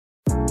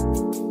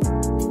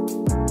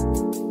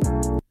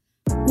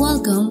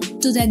Welcome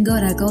to the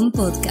Agoracom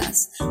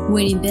podcast,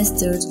 where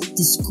investors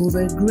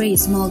discover great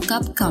small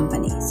cap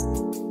companies.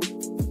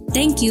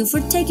 Thank you for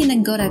taking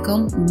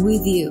Agoracom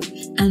with you,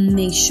 and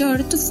make sure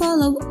to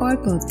follow our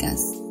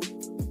podcast.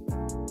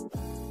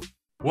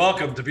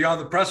 Welcome to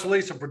Beyond the Press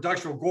Release, a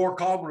production of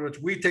Agoracom, in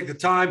which we take the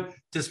time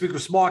to speak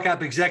with small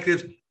cap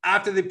executives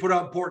after they put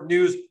out important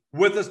news.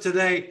 With us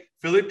today,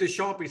 Philippe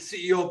Deschamps,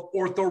 CEO of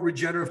Ortho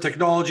Regenerative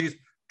Technologies,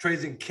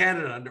 trades in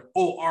Canada under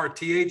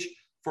ORTH.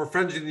 For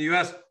friends in the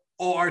US,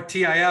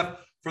 ORTIF.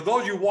 For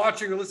those of you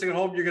watching or listening at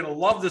home, you're going to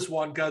love this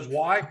one because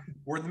why?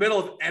 We're in the middle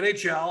of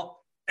NHL,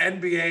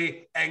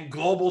 NBA, and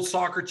global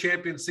soccer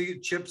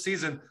championship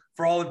season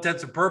for all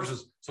intents and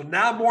purposes. So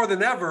now more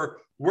than ever,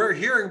 we're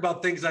hearing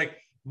about things like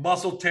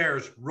muscle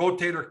tears,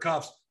 rotator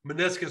cuffs,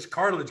 meniscus,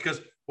 cartilage,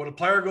 because when a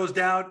player goes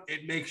down,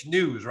 it makes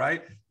news,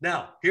 right?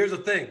 Now, here's the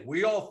thing.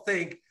 We all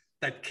think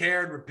that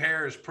care and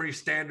repair is pretty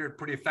standard,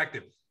 pretty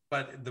effective.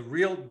 But the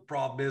real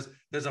problem is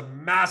there's a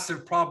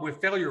massive problem with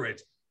failure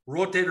rates.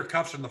 Rotator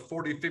cuffs are in the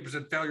 40 to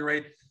 50% failure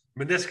rate,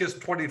 meniscus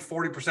 20 to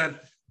 40%,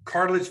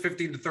 cartilage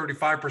 15 to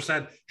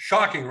 35%.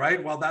 Shocking,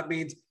 right? Well, that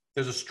means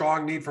there's a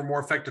strong need for more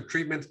effective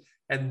treatments,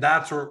 and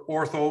that's where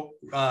ortho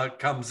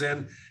comes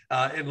in.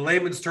 In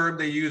layman's term,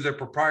 they use a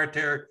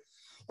proprietary,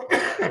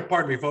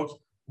 pardon me, folks,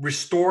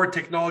 Restore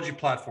technology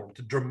platform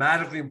to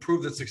dramatically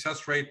improve the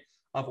success rate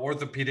of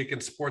orthopedic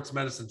and sports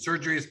medicine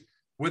surgeries.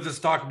 With us,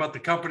 talk about the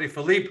company,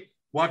 Philippe.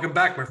 Welcome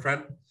back, my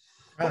friend.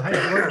 Hi,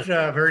 George.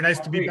 Very nice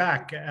to be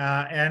back.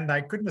 And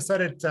I couldn't have said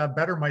it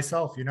better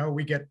myself. You know,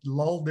 we get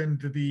lulled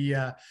into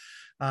the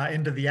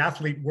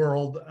athlete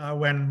world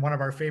when one of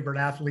our favorite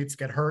athletes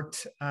get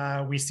hurt.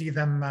 We see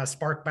them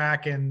spark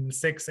back in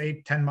 6,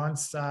 8, 10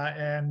 months,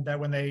 and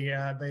when they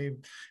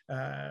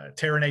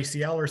tear an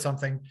ACL or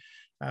something.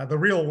 The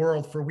real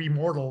world for we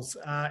mortals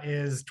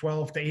is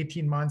 12 to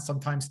 18 months,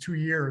 sometimes 2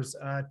 years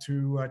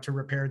to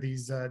repair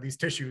these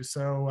tissues.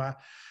 So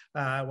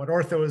what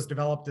Ortho has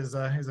developed is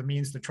a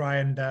means to try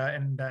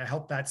and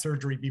help that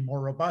surgery be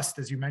more robust,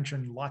 as you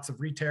mentioned, lots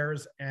of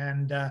re-tears,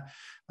 and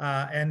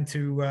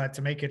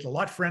to make it a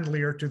lot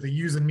friendlier to the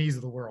yous and me's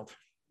of the world.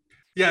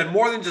 Yeah, and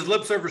more than just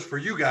lip service for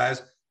you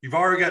guys, you've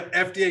already got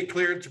FDA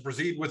clearance to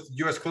proceed with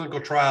U.S. clinical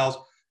trials.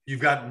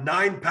 You've got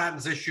 9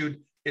 patents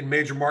issued in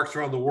major markets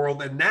around the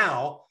world, and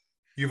now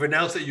you've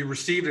announced that you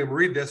received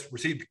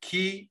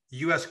key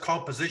U.S.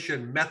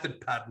 composition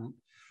method patent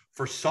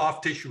for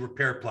soft tissue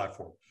repair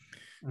platform.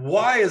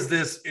 Why is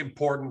this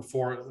important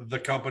for the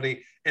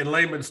company in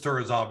layman's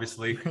terms,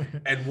 obviously,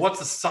 and what's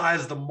the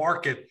size of the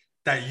market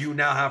that you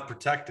now have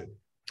protected?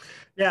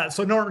 Yeah,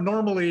 so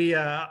normally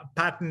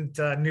patent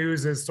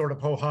news is sort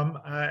of ho-hum,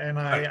 and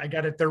I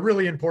get it. They're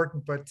really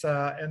important, but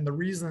and the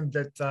reason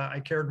that I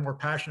cared more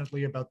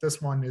passionately about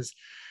this one is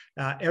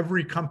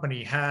every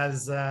company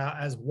has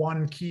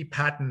one key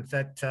patent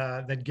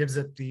that gives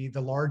it the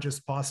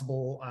largest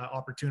possible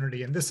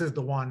opportunity, and this is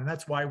the one, and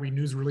that's why we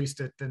news released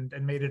it and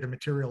made it a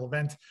material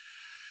event.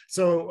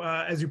 So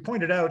as you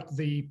pointed out,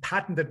 the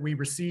patent that we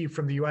received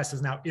from the U.S.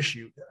 is now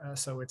issued,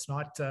 so it's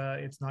not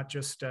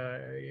just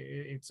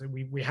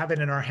we have it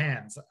in our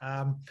hands,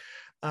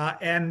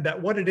 and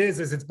what it is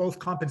it's both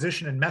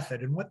composition and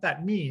method, and what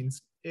that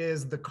means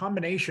is the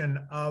combination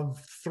of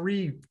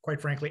 3, quite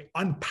frankly,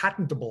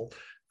 unpatentable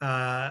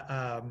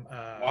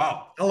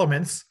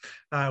elements,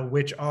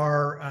 which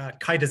are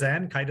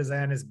chitosan.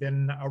 Chitosan has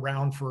been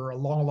around for a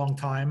long, long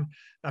time.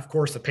 Of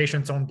course, the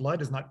patient's own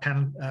blood is not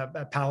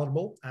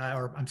patentable.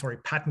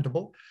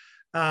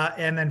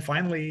 And then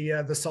finally,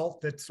 the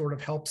salt that sort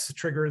of helps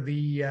trigger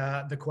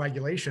the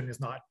coagulation is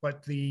not.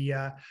 But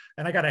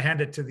and I got to hand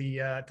it to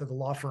the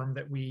law firm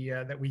that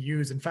we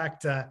use. In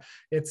fact,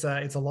 it's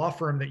a law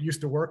firm that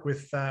used to work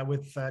with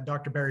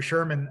Dr. Barry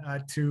Sherman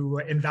to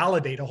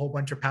invalidate a whole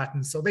bunch of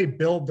patents. So they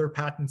build their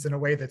patents in a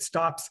way that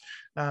stops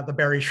the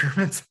Barry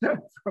Shermans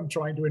from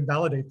trying to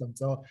invalidate them.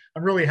 So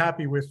I'm really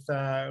happy with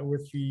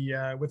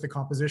the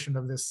composition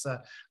of this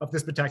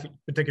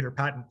particular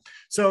patent.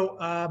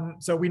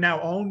 So we now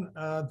own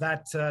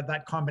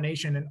that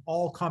combination and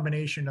all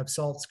combination of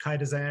salts,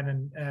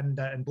 chitosan,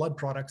 and blood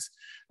products.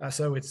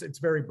 So it's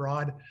very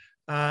broad.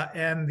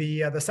 And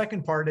the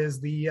second part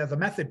is the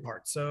method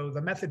part. So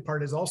the method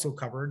part is also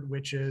covered,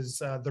 which is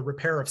the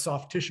repair of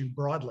soft tissue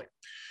broadly.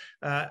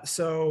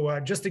 So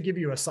just to give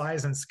you a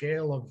size and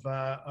scale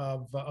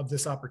of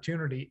this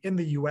opportunity, in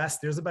the US,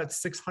 there's about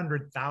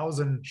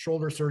 600,000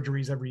 shoulder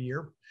surgeries every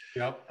year.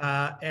 Yep.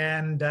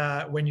 And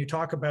when you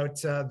talk about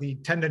the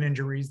tendon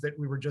injuries that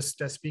we were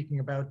just speaking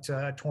about,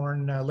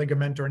 torn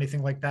ligament or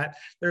anything like that,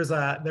 there's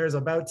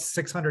about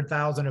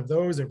 600,000 of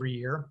those every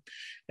year.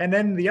 And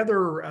then the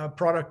other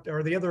product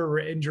or the other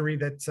injury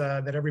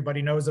that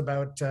everybody knows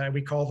about,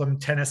 we call them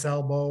tennis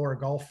elbow or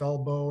golf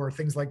elbow or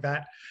things like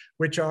that,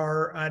 which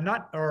are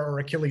or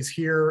Achilles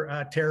heel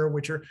tear,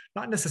 which are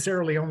not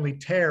necessarily only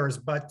tears,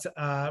 but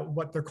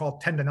what they're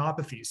called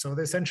tendinopathies. So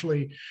they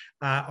essentially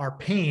are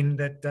pain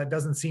that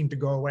doesn't seem to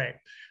go away.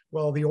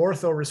 Well, the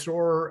Ortho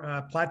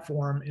Restore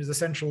platform is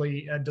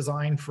essentially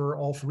designed for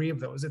all three of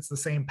those. It's the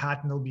same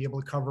patent that'll be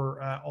able to cover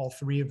all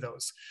three of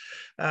those.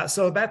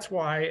 So that's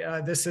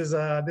why this is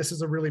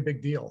a really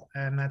big deal,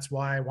 and that's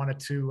why I wanted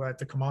to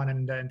come on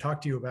and talk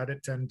to you about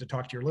it and to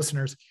talk to your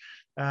listeners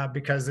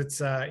because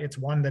it's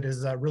one that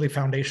is really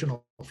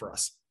foundational for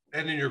us.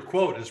 And in your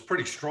quote, it's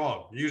pretty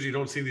strong. You usually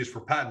don't see these for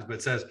patents, but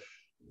it says,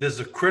 "This is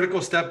a critical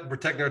step in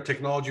protecting our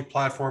technology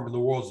platform in the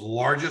world's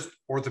largest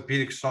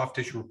orthopedic soft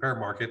tissue repair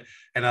market."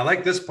 And I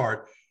like this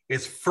part.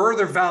 It's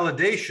further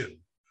validation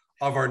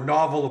of our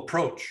novel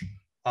approach.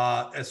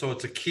 And so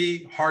it's a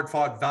key,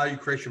 hard-fought value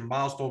creation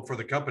milestone for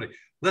the company.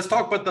 Let's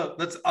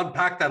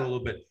unpack that a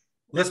little bit.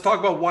 Let's talk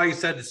about why you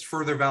said it's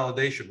further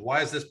validation.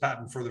 Why is this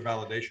patent further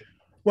validation?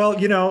 Well,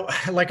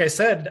 like I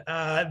said,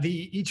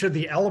 each of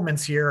the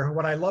elements here.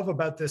 What I love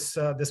about this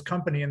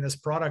company and this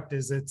product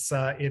is it's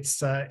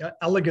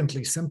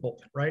elegantly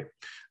simple, right?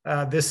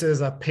 This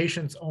is a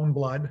patient's own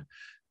blood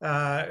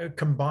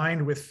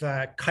combined with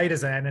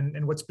chitosan,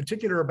 and what's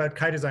particular about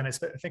chitosan, I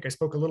think I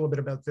spoke a little bit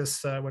about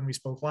this when we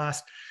spoke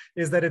last,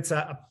 is that it's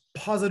a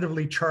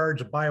positively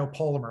charged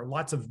biopolymer.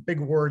 Lots of big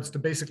words to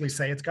basically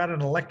say it's got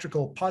an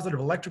positive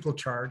electrical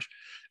charge.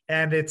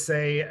 And it's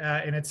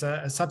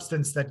a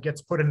substance that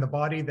gets put in the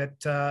body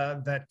that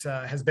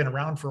has been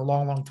around for a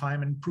long, long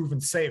time and proven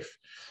safe.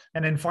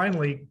 And then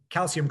finally,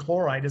 calcium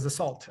chloride is a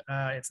salt.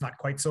 It's not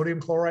quite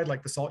sodium chloride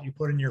like the salt you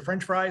put in your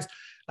French fries,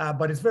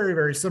 but it's very,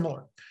 very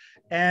similar.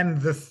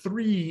 And the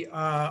three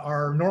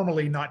are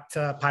normally not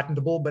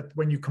patentable, but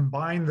when you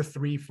combine the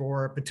three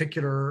for a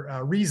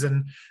particular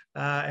reason,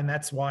 and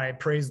that's why I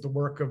praise the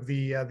work of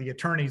the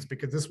attorneys,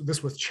 because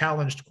this was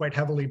challenged quite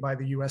heavily by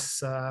the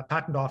U.S.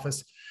 Patent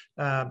Office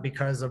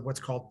because of what's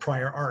called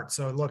prior art.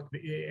 So look,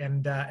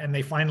 and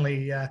they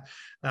finally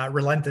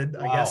relented,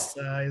 wow, I guess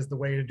is the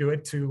way to do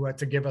it,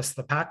 to give us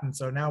the patent.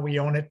 So now we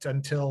own it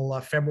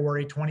until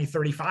February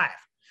 2035.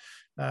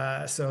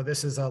 So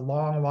this is a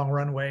long, long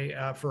runway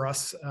for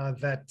us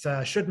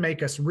that should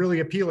make us really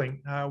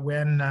appealing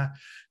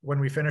when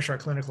we finish our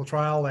clinical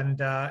trial and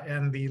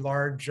the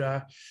large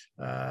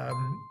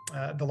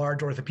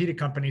orthopedic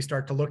companies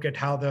start to look at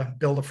how to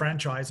build a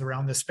franchise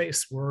around this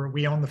space where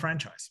we own the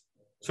franchise.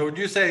 So when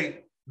you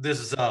say this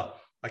is a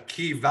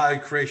key value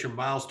creation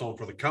milestone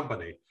for the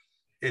company,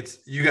 it's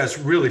you guys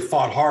really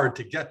fought hard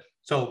to get.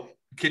 So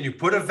can you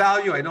put a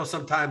value? I know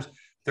sometimes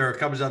there are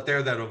companies out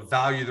there that will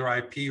value their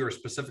IP or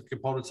specific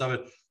components of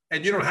it,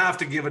 and you don't have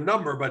to give a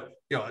number, but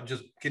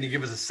just can you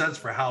give us a sense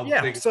for how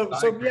big? So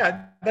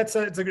yeah, it's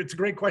a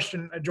great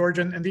question, George,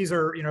 and these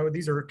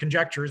are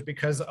conjectures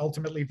because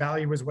ultimately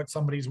value is what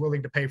somebody's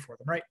willing to pay for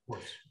them, right? Of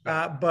course.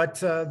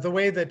 But the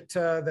way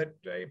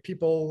that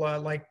people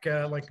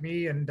like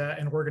me and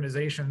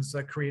organizations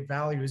create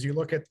value is you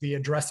look at the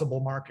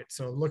addressable market.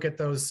 So look at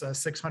those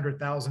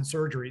 600,000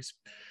 surgeries.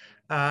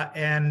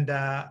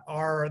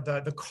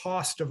 The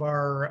cost of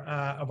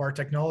our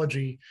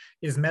technology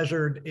is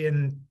measured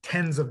in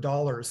tens of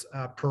dollars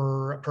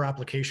per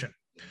application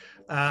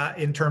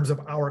in terms of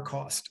our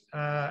cost.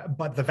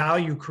 But the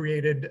value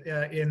created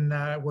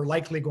we're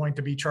likely going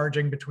to be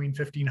charging between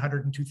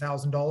 $1,500 and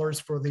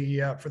 $2,000 for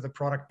the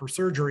product per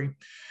surgery.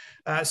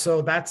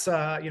 So that's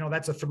a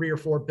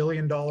 $3 or $4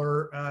 billion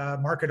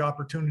market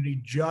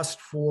opportunity just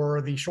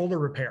for the shoulder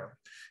repair.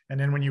 And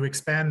then when you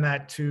expand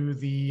that to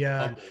the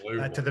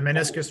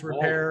meniscus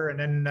repair, and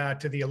then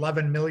to the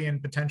 11 million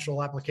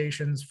potential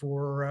applications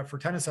for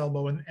tennis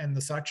elbow and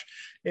the such,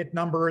 it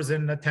numbers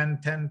in the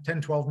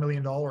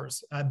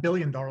 $12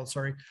 billion,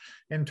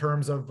 in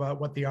terms of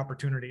what the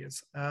opportunity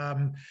is,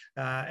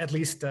 at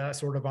least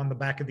sort of on the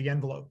back of the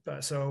envelope.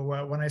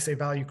 So when I say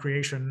value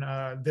creation,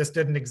 this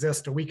didn't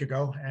exist a week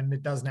ago, and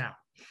it does now.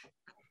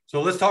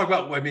 So let's talk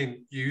about, you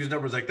use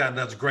numbers like that, and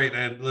that's great.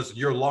 And listen,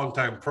 you're a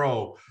longtime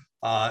pro.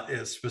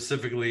 Is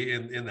specifically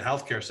in the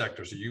healthcare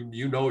sector. So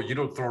you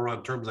don't throw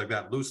around terms like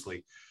that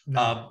loosely.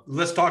 No.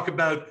 Let's talk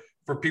about,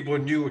 for people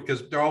who are new,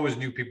 because there are always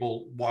new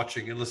people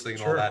watching and listening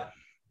and all that.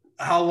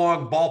 How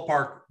long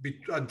ballpark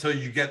until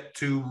you get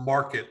to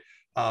market?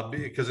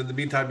 Because in the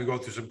meantime, you go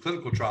through some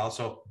clinical trials.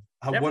 So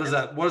what does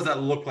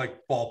that look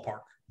like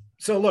ballpark?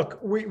 So look,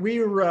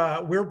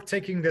 we're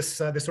taking this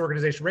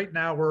organization right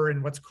now. We're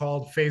in what's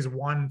called phase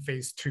 1,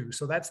 phase 2.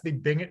 So that's the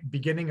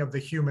beginning of the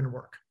human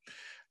work.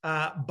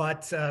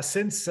 But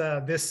since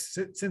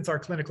our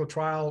clinical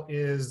trial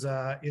is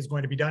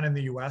going to be done in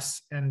the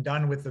U.S. and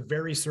done with the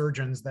very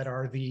surgeons that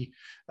are the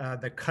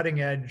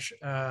cutting edge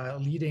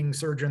leading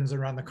surgeons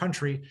around the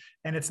country,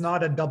 and it's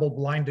not a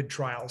double-blinded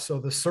trial, so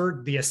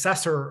the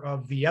assessor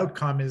of the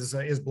outcome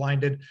is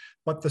blinded,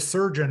 but the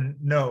surgeon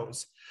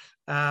knows.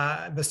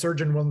 The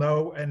surgeon will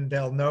know, and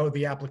they'll know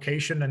the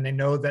application, and they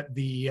know that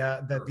the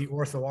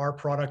Ortho R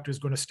product is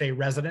going to stay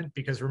resident,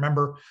 because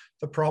remember,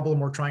 the problem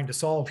we're trying to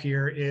solve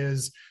here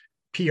is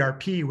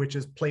PRP, which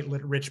is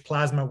platelet-rich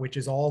plasma, which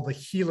is all the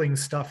healing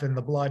stuff in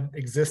the blood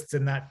exists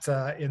in that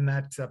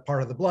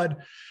part of the blood.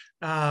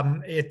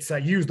 It's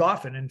used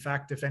often. In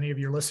fact, if any of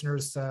your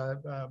listeners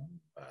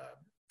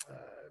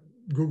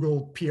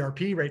Google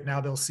PRP right now,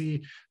 they'll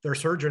see their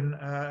surgeon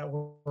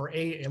or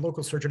a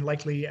local surgeon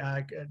likely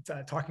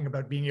talking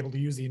about being able to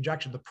use the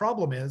injection. The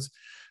problem is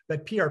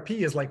that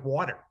PRP is like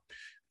water.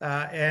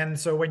 And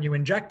so when you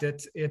inject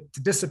it, it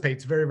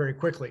dissipates very, very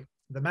quickly.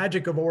 The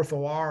magic of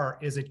Ortho-R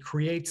is it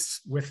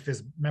creates, with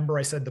this, remember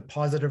I said the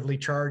positively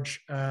charged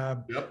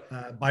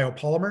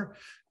biopolymer.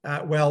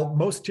 Well,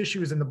 most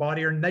tissues in the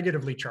body are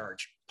negatively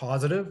charged.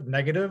 Positive,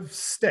 negative,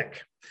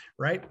 stick,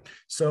 right?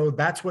 So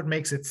that's what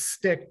makes it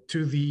stick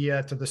to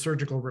the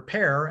surgical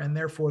repair, and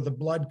therefore the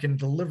blood can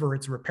deliver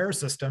its repair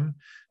system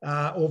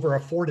over a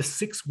 4 to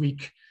 6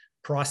 week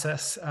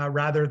process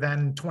rather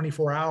than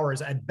 24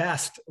 hours at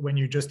best when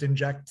you just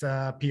inject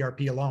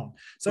PRP alone.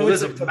 So well,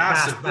 it's a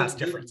vast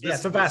difference. Yeah,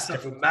 it's a vast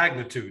difference.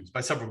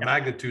 By several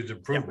magnitudes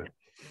improvement.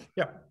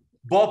 Yeah.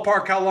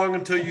 Ballpark, how long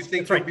until you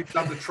think you'll be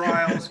done the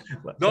trials?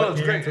 No,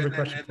 that's great.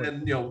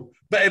 And you know,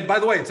 but by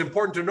the way, it's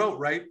important to note,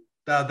 right,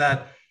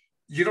 that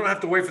you don't have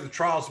to wait for the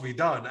trials to be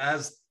done.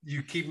 As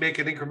you keep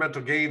making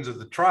incremental gains of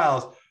the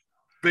trials,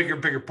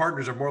 bigger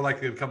partners are more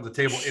likely to come to the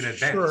table in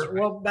advance. Sure. Right?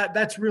 Well,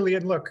 that's really,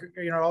 and look,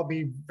 you know, I'll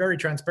be very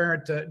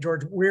transparent,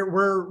 George.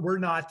 We're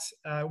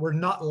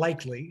not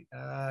likely.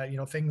 You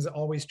know, things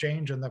always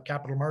change, and the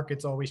capital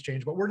markets always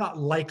change, but we're not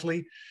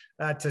likely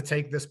to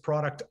take this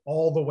product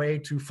all the way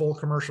to full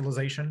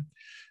commercialization.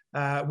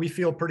 We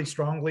feel pretty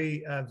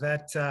strongly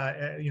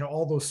that you know,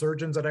 all those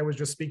surgeons that I was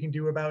just speaking to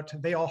you about,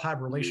 they all have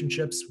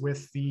relationships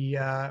with the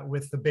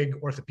big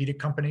orthopedic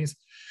companies,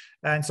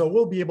 and so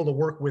we'll be able to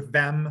work with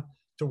them,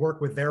 to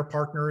work with their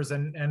partners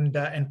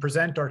and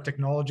present our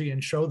technology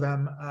and show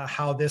them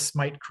how this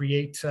might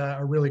create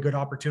a really good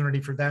opportunity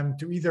for them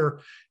to either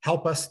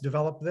help us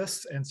develop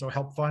this, and so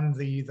help fund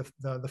the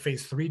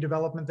phase 3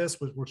 development,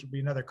 which will be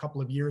another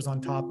couple of years on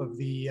top of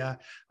the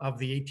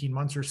 18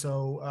 months or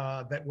so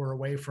that we're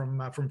away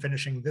from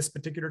finishing this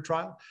particular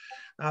trial.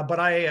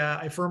 But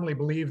I firmly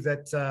believe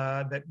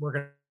that we're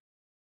going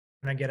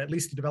to get at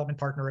least a development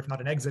partner, if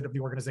not an exit of the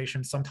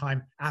organization,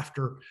 sometime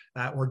after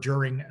or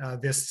during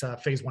this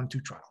phase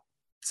 1/2 trial.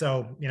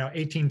 So, you know,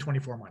 18,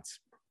 24 months.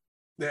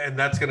 And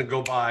that's going to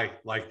go by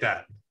like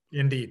that.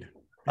 Indeed.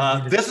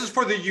 This is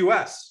for the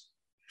U.S.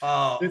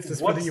 This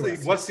is for the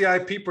U.S. What's the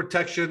IP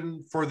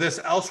protection for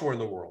this elsewhere in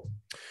the world?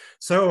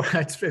 So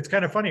it's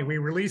kind of funny. We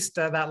released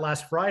that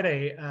last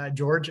Friday,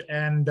 George,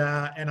 and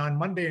on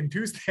Monday and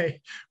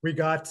Tuesday we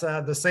got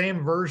the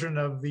same version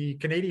of the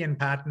Canadian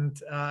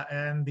patent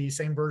and the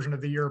same version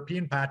of the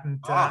European patent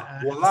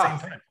at the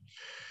same time.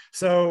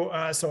 So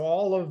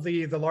all of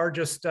the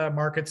largest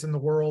markets in the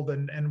world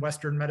and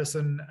Western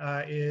medicine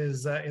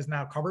is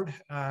now covered.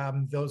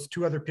 Those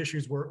 2 other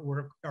issues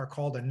are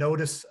called a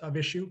notice of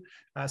issue.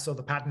 So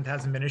the patent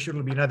hasn't been issued.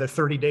 It'll be another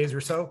 30 days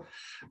or so.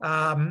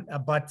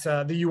 But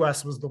the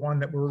US was the one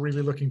that we're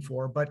really looking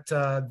for. But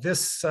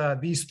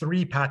these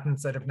 3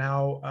 patents that have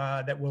now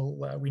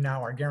we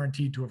now are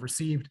guaranteed to have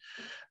received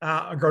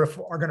are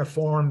going to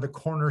form the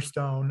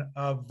cornerstone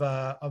of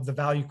the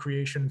value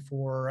creation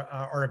for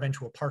our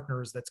eventual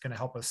partners. That's going to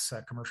help us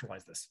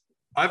commercialize this.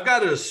 I've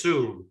got to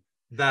assume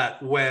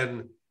that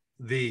when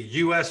the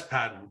U.S.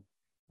 patent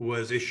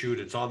was issued,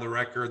 it's on the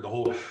record,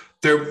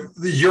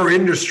 your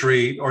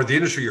industry, or the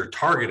industry you're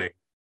targeting,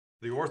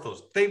 the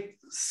orthos,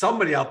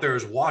 somebody out there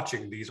is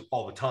watching these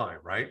all the time,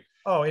 right?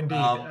 Oh, indeed.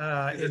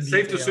 Is it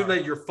safe to assume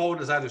that your phone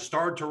has either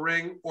started to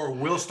ring or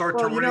will start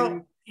to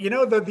ring? You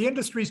know, the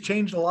industry's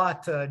changed a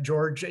lot,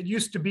 George. It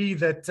used to be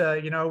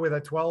that, you know, with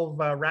a 12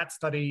 rat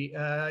study,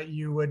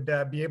 you would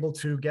be able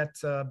to get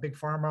big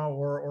pharma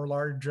or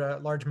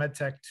large med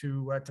tech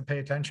to pay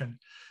attention.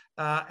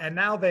 And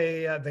now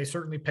they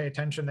certainly pay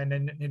attention,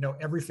 and you know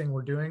everything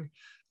we're doing,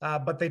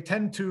 but they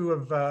tend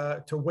to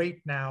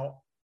wait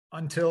now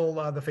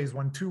until the phase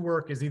 1/2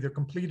 work is either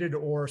completed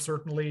or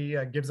certainly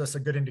gives us a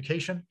good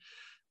indication.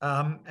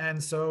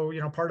 And so,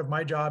 you know, part of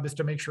my job is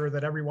to make sure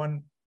that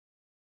everyone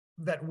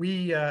that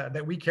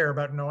we care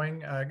about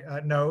knowing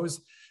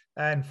knows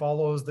and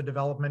follows the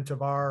development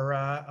of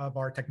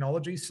our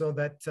technology, so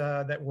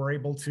that we're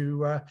able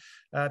to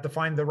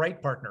find the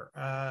right partner.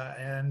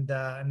 And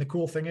the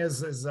cool thing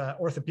is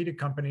orthopedic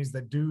companies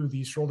that do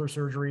these shoulder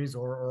surgeries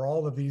or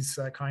all of these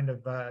kind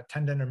of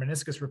tendon or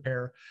meniscus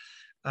repair,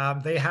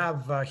 they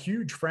have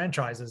huge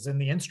franchises in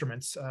the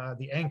instruments,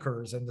 the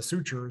anchors and the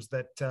sutures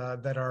that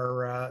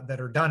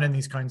are done in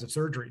these kinds of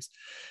surgeries.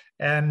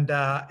 And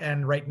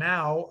right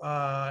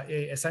now,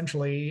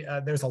 essentially,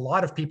 there's a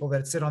lot of people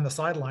that sit on the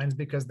sidelines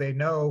because they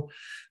know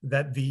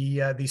that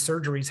these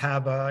surgeries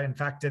have, in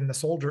fact, in the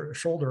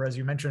shoulder, as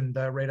you mentioned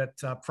right at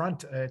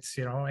front, it's,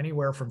 you know,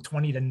 anywhere from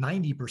 20 to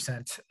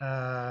 90%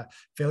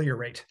 failure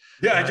rate.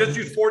 Yeah, I just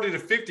use 40 to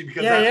 50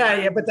 because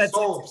but that's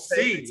so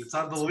obscene. It's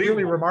unbelievable. It's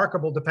really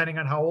remarkable, depending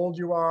on how old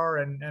you are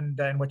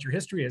and what your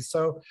history is.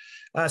 So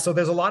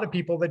there's a lot of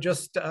people that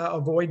just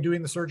avoid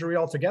doing the surgery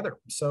altogether.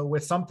 So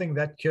with something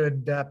that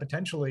could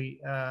potentially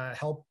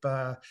help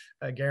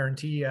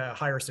guarantee a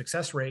higher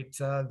success rate,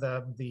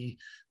 the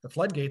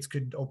floodgates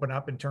could open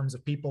up in terms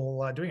of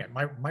people doing it.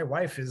 My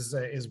wife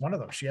is one of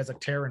them. She has a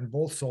tear in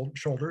both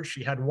shoulders.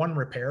 She had one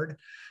repaired.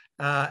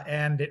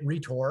 and it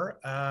retore.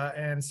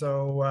 And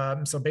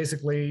so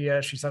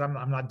basically, she said,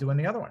 I'm not doing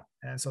the other one.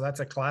 And so that's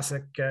a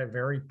classic,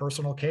 very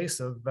personal case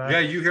of. Yeah,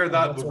 you hear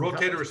that with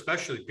rotator,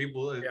 especially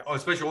people,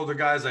 especially older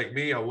guys like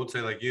me. I would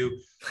say like you,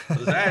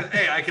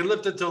 hey, I can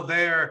lift until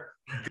there,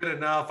 good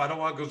enough. I don't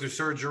want to go through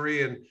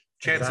surgery and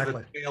chance of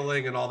it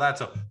failing and all that.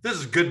 So this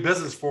is good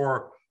business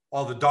for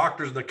all the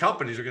doctors and the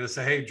companies are going to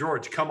say, hey,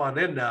 George, come on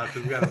in now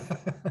because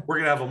we're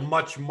going to have a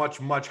much, much,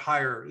 much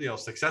higher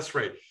success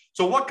rate.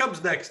 So what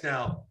comes next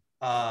now,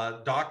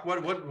 Doc?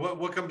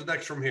 What comes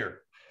next from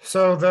here?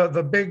 So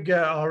the big,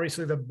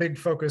 obviously the big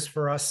focus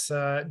for us,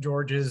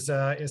 George, is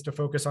to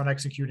focus on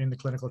executing the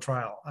clinical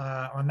trial.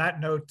 On that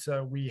note,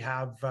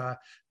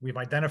 we've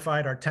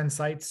identified our 10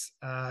 sites,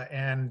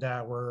 and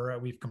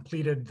we've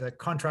completed the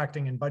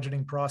contracting and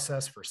budgeting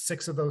process for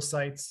 6 of those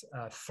sites.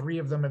 3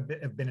 of them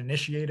have been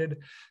initiated,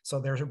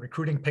 so they're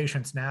recruiting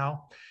patients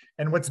now.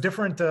 And what's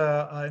different,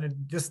 and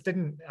this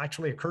didn't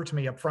actually occur to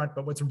me up front,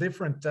 but what's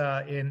different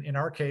in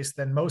our case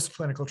than most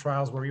clinical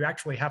trials where you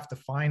actually have to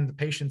find the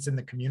patients in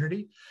the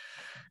community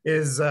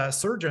is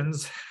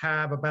surgeons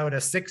have about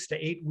a 6 to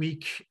 8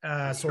 week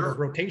sort of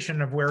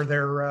rotation of where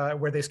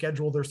they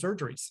schedule their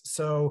surgeries.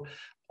 So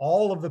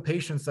all of the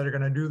patients that are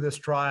going to do this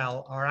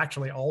trial are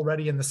actually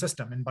already in the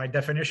system. And by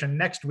definition,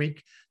 next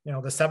week, the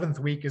 7th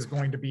week is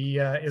going to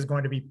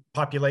be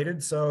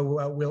populated.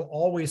 So we'll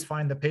always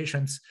find the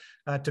patients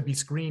to be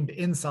screened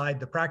inside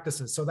the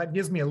practices. So that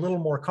gives me a little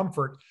more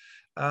comfort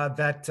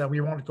that we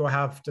won't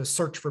have to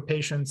search for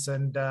patients,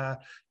 and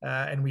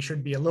we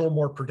should be a little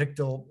more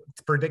predictable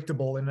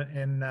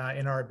in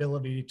our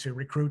ability to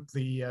recruit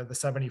the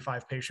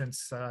 75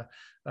 patients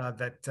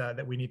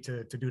that we need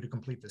to do to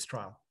complete this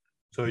trial.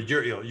 So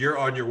you're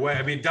on your way.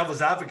 I mean,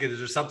 devil's advocate, is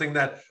there something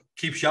that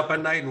keeps you up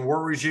at night and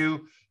worries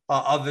you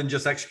other than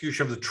just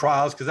execution of the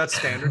trials? Because that's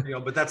standard,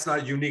 but that's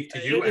not unique to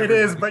you. It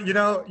is, but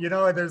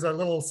there's a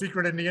little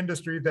secret in the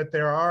industry that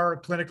there are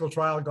clinical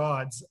trial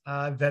gods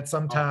that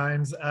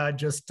sometimes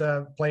just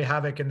play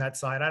havoc in that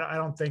side. I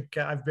don't think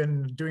I've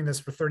been doing this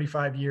for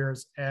 35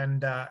 years,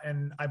 and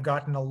I've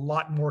gotten a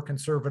lot more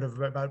conservative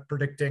about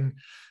predicting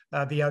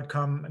the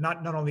outcome,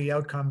 not only the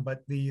outcome, but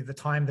the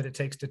time that it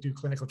takes to do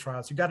clinical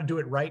trials. You got to do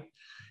it right.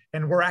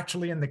 And we're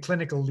actually in the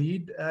clinical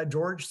lead,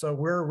 George. So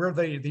we're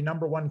the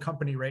number one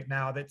company right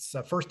now that's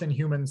first in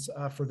humans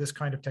for this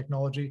kind of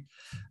technology.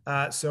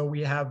 So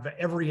we have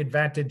every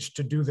advantage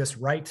to do this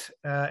right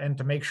and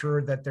to make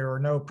sure that there are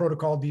no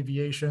protocol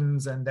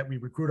deviations and that we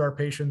recruit our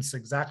patients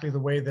exactly the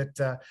way that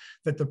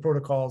the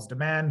protocols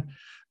demand.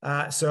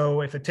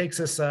 So if it takes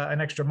us an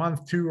extra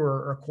month, 2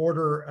 or a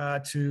quarter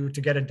to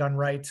get it done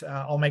right,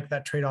 I'll make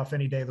that trade-off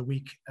any day of the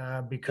week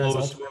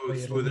because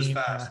smooth is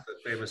fast,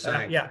 that famous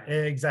saying. Yeah,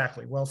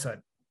 exactly. Well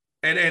said.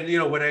 And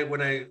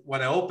when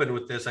I open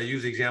with this, I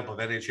use the example of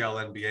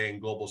NHL, NBA,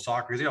 and global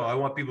soccer. Because I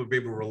want people to be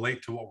able to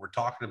relate to what we're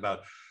talking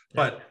about.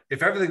 But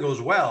if everything goes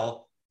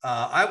well,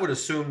 I would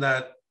assume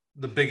that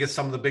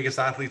some of the biggest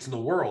athletes in the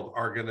world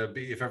are going to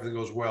be, if everything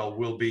goes well,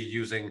 will be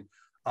using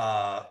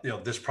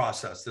this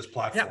process, this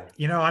platform.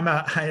 Yeah,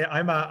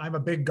 I'm a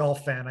big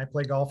golf fan. I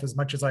play golf as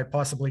much as I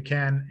possibly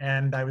can,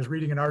 and I was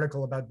reading an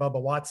article about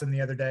Bubba Watson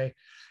the other day,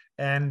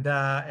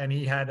 and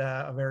he had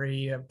a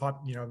very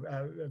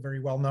very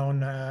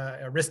well-known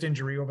wrist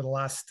injury over the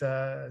last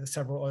about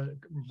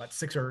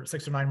 6 or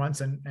 9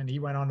 months, and he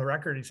went on the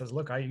record. He says,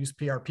 "Look, I use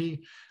PRP.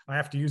 I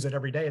have to use it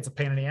every day. It's a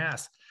pain in the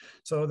ass."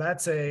 So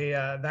that's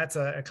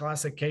a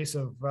classic case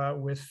of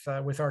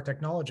with our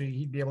technology,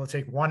 he'd be able to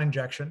take one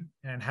injection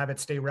and have it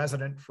stay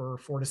resident for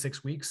 4 to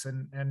 6 weeks,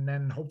 and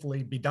then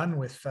hopefully be done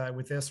with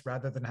this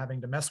rather than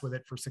having to mess with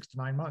it for 6 to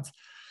 9 months.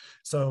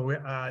 So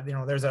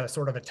there's a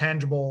sort of a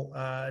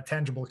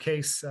tangible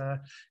case,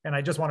 and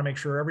I just want to make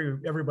sure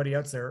everybody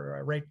out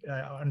there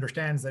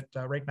understands that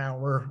right now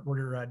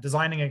we're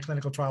designing a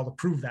clinical trial to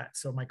prove that.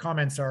 So my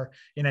comments are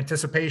in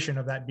anticipation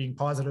of that being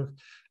positive.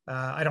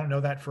 I don't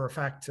know that for a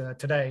fact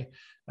today,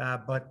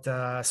 but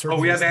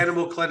certainly. We have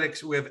animal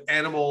clinics. We have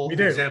animal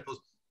examples.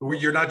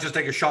 You're not just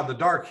taking a shot in the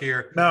dark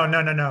here. No. A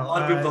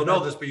lot of people don't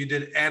know this, but you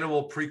did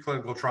animal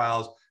preclinical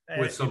trials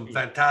with some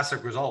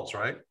fantastic results,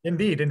 right?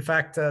 Indeed. In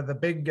fact,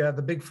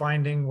 the big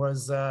finding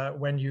was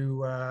when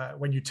you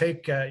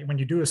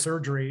do a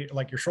surgery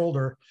like your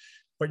shoulder,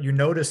 what you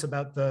notice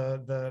about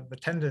the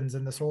tendons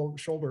in the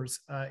shoulders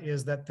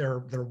is that they're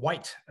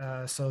white,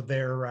 so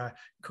they're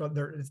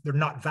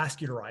not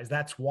vascularized.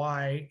 That's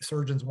why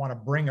surgeons want to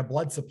bring a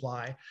blood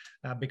supply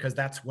because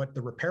that's what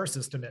the repair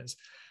system is.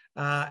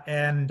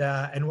 And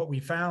what we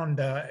found,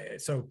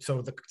 so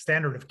the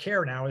standard of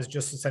care now is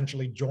just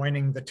essentially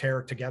joining the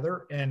tear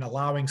together and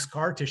allowing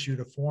scar tissue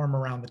to form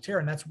around the tear,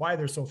 and that's why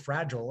they're so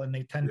fragile and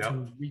they tend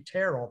to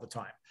re-tear all the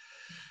time.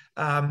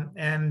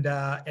 And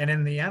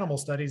in the animal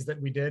studies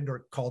that we did,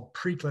 or called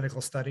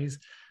preclinical studies,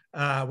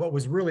 what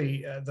was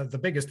really the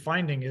biggest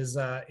finding is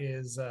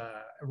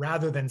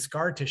rather than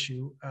scar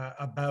tissue,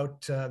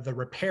 about the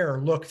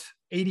repair looked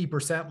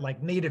 80%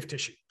 like native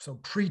tissue, so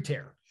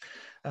pre-tear.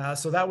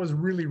 So that was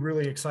really,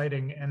 really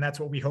exciting. And that's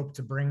what we hope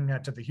to bring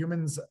to the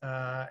humans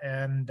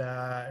and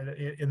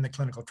in the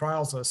clinical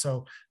trials.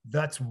 So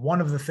that's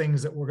one of the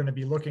things that we're going to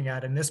be looking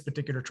at in this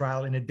particular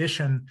trial, in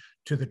addition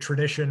to the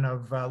tradition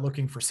of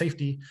looking for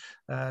safety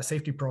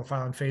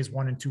profile in phase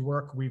 1 and 2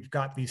 work. We've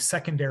got these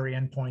secondary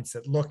endpoints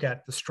that look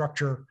at the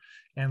structure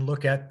and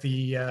look at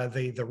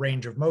the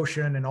range of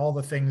motion and all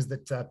the things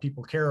that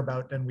people care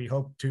about. And we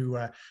hope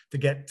to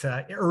get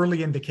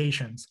early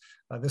indications.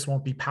 This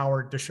won't be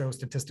powered to show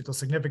statistical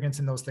significance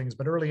in those things,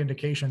 but early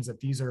indications that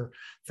these are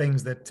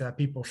things that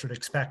people should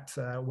expect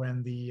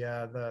when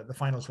the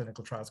final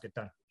clinical trials get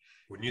done.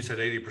 When you said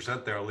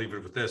 80% there, I'll leave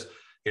it with this.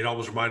 It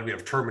almost reminded me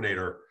of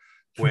Terminator,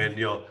 when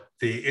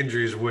the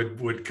injuries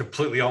would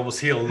completely almost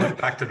heal and look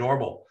back to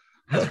normal.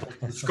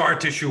 Scar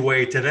tissue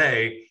way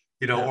today,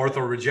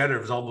 ortho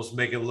regenerative is almost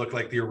making it look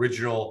like the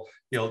original,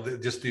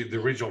 just the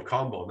original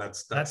combo.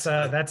 That's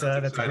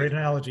a great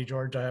analogy,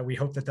 George. We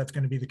hope that that's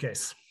going to be the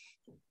case.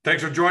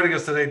 Thanks for joining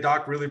us today,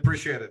 Doc. Really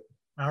appreciate it.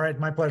 All right,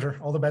 my pleasure.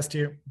 All the best to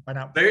you. Bye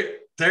now. To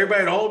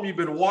everybody at home, you've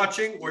been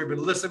watching or you've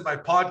been listening by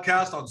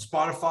podcast on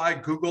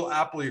Spotify, Google,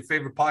 Apple, your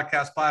favorite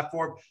podcast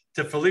platform.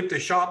 To Philippe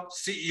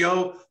Deschamps,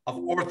 CEO of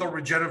Ortho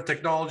Regenerative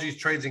Technologies,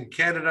 trades in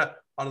Canada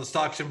under the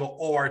stock symbol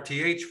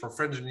ORTH. For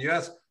friends in the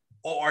US,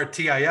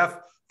 ORTIF.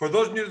 For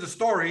those new to the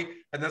story,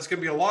 and that's going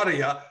to be a lot of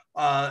you,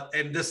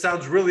 and this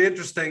sounds really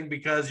interesting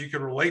because you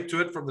can relate to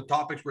it from the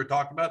topics we're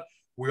talking about.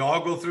 We all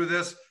go through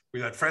this.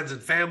 We've got friends and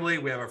family.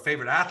 We have our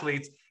favorite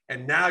athletes.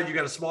 And now you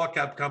got a small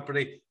cap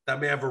company that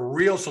may have a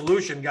real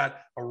solution, got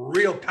a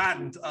real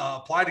patent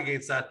applied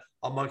against that,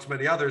 amongst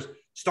many others.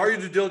 Start your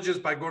due diligence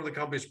by going to the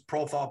company's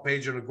profile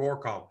page on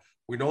Agoracom.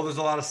 We know there's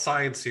a lot of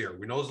science here.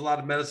 We know there's a lot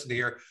of medicine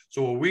here.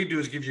 So what we do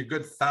is give you a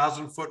good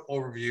 1,000-foot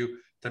overview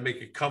to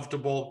make you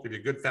comfortable, give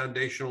you good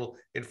foundational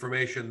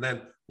information.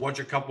 Then once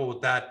you're comfortable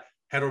with that,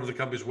 head over to the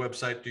company's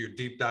website, do your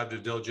deep dive due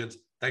diligence.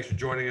 Thanks for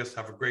joining us.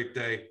 Have a great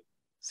day.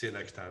 See you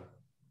next time.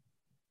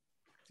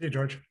 See you,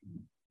 George.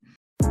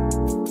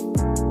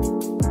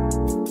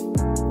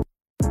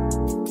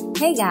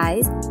 Hey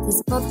guys,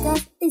 this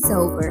podcast is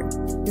over.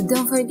 But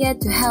don't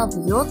forget to help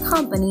your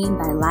company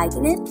by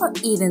liking it or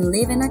even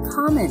leaving a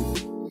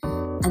comment.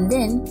 And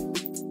then,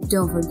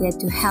 don't forget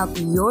to help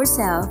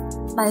yourself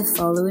by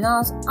following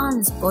us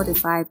on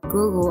Spotify,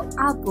 Google,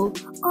 Apple,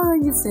 or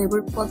on your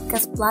favorite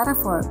podcast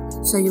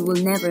platform so you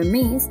will never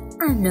miss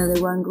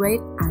another one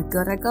great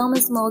Agoracom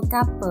Small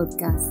Cap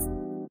podcast.